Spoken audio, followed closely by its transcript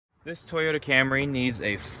This Toyota Camry needs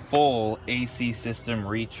a full AC system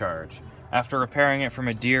recharge. After repairing it from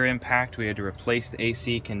a deer impact, we had to replace the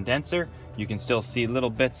AC condenser. You can still see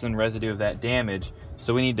little bits and residue of that damage,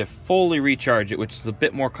 so we need to fully recharge it, which is a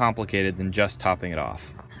bit more complicated than just topping it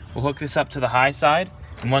off. We'll hook this up to the high side,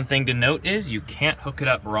 and one thing to note is you can't hook it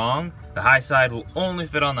up wrong. The high side will only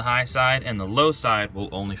fit on the high side, and the low side will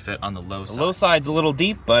only fit on the low side. The low side's a little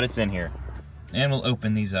deep, but it's in here. And we'll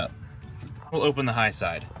open these up. We'll open the high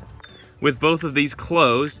side. With both of these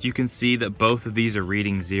closed, you can see that both of these are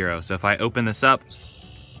reading 0. So if I open this up,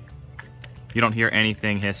 you don't hear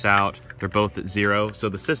anything hiss out. They're both at 0, so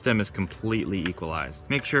the system is completely equalized.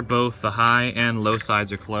 Make sure both the high and low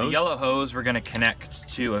sides are closed. The yellow hose we're gonna connect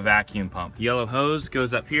to a vacuum pump. The yellow hose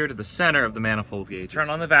goes up here to the center of the manifold gauge.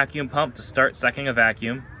 Turn on the vacuum pump to start sucking a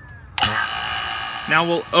vacuum. Now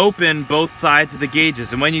we'll open both sides of the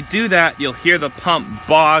gauges, and when you do that, you'll hear the pump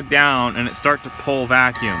bog down and it start to pull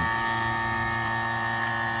vacuum.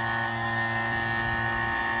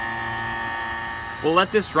 We'll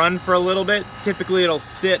let this run for a little bit. Typically it'll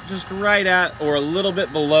sit just right at or a little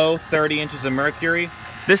bit below 30 inches of mercury.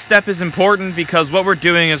 This step is important because what we're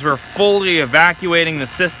doing is we're fully evacuating the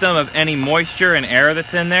system of any moisture and air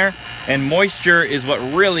that's in there, and moisture is what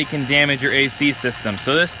really can damage your AC system.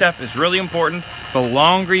 So this step is really important. The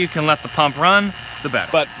longer you can let the pump run, the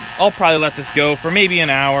better. But I'll probably let this go for maybe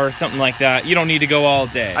an hour, something like that. You don't need to go all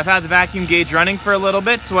day. I've had the vacuum gauge running for a little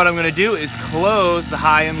bit, so what I'm gonna do is close the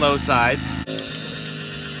high and low sides.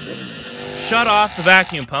 Shut off the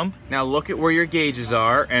vacuum pump. Now look at where your gauges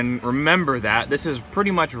are, and remember that this is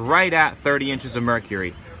pretty much right at 30 inches of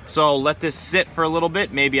mercury. So I'll let this sit for a little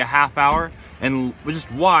bit, maybe a half hour, and we'll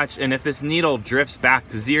just watch, and if this needle drifts back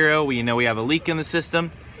to 0, we know we have a leak in the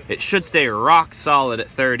system. It should stay rock solid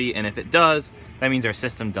at 30, and if it does, that means our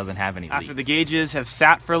system doesn't have any leaks. After the gauges have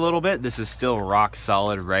sat for a little bit, this is still rock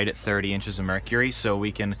solid right at 30 inches of mercury, so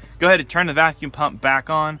we can go ahead and turn the vacuum pump back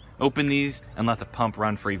on, open these, and let the pump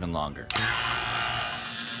run for even longer.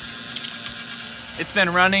 It's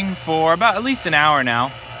been running for about at least an hour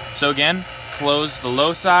now. So again, close the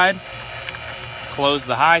low side, close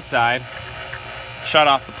the high side, shut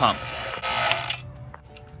off the pump.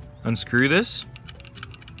 Unscrew this,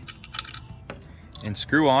 and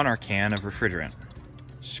screw on our can of refrigerant.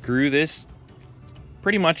 Screw this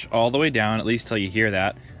pretty much all the way down, at least till you hear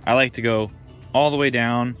that. I like to go all the way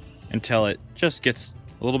down until it just gets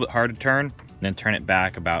a little bit hard to turn, then turn it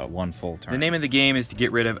back about one full turn. The name of the game is to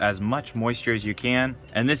get rid of as much moisture as you can,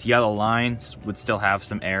 and this yellow line would still have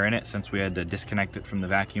some air in it since we had to disconnect it from the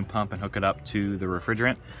vacuum pump and hook it up to the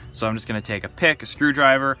refrigerant. So I'm just gonna take a pick, a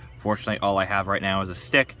screwdriver. Fortunately, all I have right now is a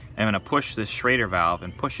stick. I'm gonna push this Schrader valve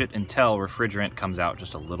and push it until refrigerant comes out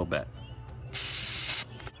just a little bit.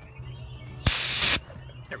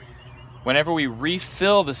 Whenever we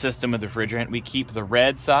refill the system with refrigerant, we keep the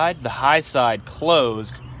red side, the high side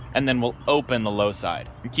closed, and then we'll open the low side.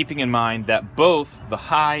 And keeping in mind that both the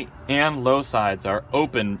high and low sides are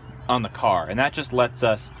open on the car, and that just lets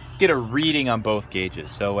us get a reading on both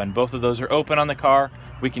gauges. So when both of those are open on the car,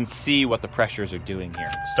 we can see what the pressures are doing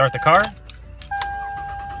here. Start the car.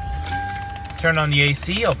 Turn on the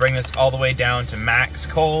AC. I'll bring this all the way down to max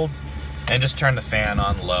cold, and just turn the fan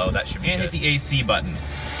on low. That should be good. And hit the AC button.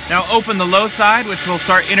 Now open the low side, which will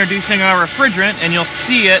start introducing our refrigerant, and you'll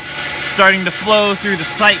see it starting to flow through the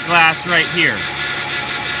sight glass right here.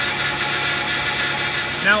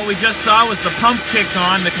 Now what we just saw was the pump kicked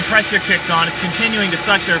on, the compressor kicked on. It's continuing to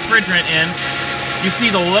suck the refrigerant in. You see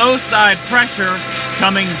the low side pressure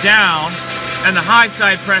coming down, and the high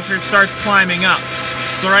side pressure starts climbing up.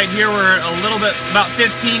 So right here we're at a little bit, about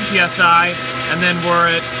 15 psi, and then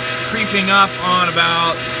we're at creeping up on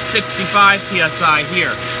about 65 psi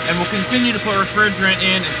here. And we'll continue to put refrigerant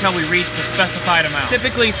in until we reach the specified amount.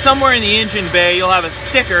 Typically, somewhere in the engine bay, you'll have a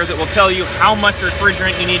sticker that will tell you how much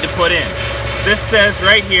refrigerant you need to put in. This says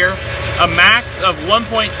right here, a max of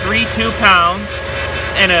 1.32 pounds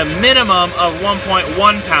and a minimum of 1.1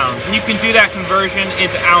 pounds. And you can do that conversion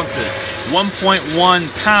into ounces.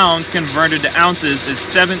 1.1 pounds converted to ounces is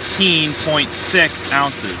 17.6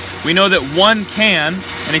 ounces. We know that one can,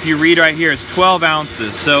 and if you read right here, is 12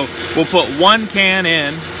 ounces. So we'll put one can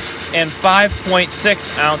in and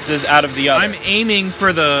 5.6 ounces out of the other. I'm aiming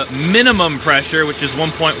for the minimum pressure, which is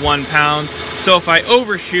 1.1 pounds. So if I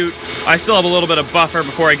overshoot, I still have a little bit of buffer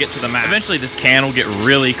before I get to the max. Eventually this can will get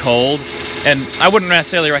really cold, and I wouldn't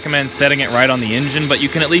necessarily recommend setting it right on the engine, but you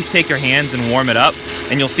can at least take your hands and warm it up,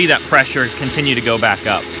 and you'll see that pressure continue to go back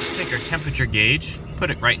up. Take our temperature gauge, put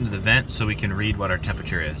it right into the vent so we can read what our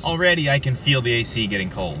temperature is. Already I can feel the AC getting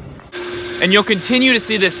cold. And you'll continue to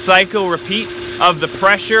see this cycle repeat of the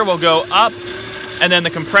pressure will go up and then the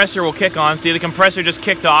compressor will kick on. See, the compressor just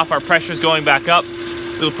kicked off, our pressure's going back up.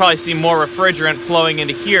 You'll probably see more refrigerant flowing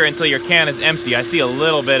into here until your can is empty. I see a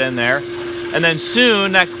little bit in there. And then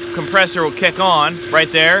soon that compressor will kick on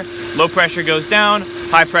right there. Low pressure goes down,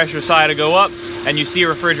 high pressure side will go up, and you see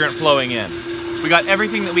refrigerant flowing in. We got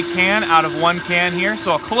everything that we can out of one can here,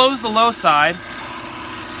 so I'll close the low side,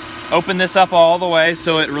 open this up all the way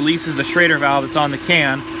so it releases the Schrader valve that's on the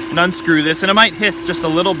can, and unscrew this. And it might hiss just a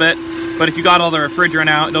little bit, but if you got all the refrigerant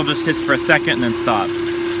out, it'll just hiss for a second and then stop.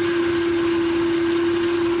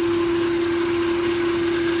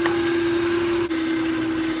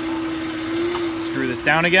 Screw this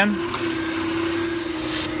down again.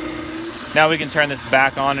 Now we can turn this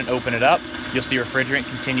back on and open it up. You'll see refrigerant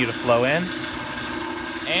continue to flow in.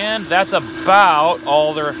 And that's about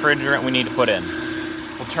all the refrigerant we need to put in.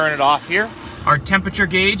 We'll turn it off here. Our temperature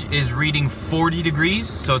gauge is reading 40 degrees,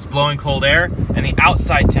 so it's blowing cold air, and the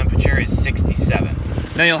outside temperature is 67.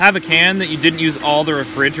 Now you'll have a can that you didn't use all the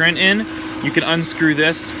refrigerant in. You can unscrew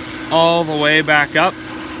this all the way back up.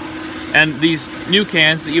 And these new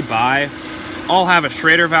cans that you buy all have a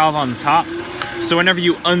Schrader valve on the top. So whenever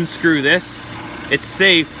you unscrew this, it's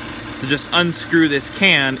safe to just unscrew this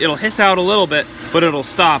can. It'll hiss out a little bit, but it'll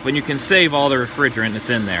stop, and you can save all the refrigerant that's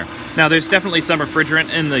in there. Now there's definitely some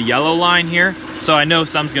refrigerant in the yellow line here, so I know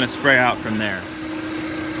some's gonna spray out from there.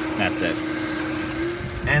 That's it.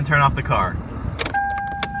 And turn off the car.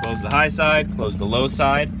 Close the high side, close the low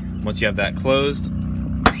side. Once you have that closed,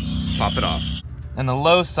 pop it off. And the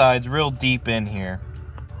low side's real deep in here.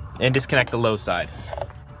 And disconnect the low side.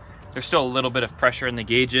 There's still a little bit of pressure in the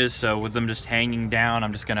gauges, so with them just hanging down,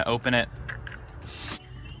 I'm just gonna open it.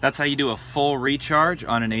 That's how you do a full recharge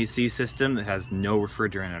on an AC system that has no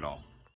refrigerant at all.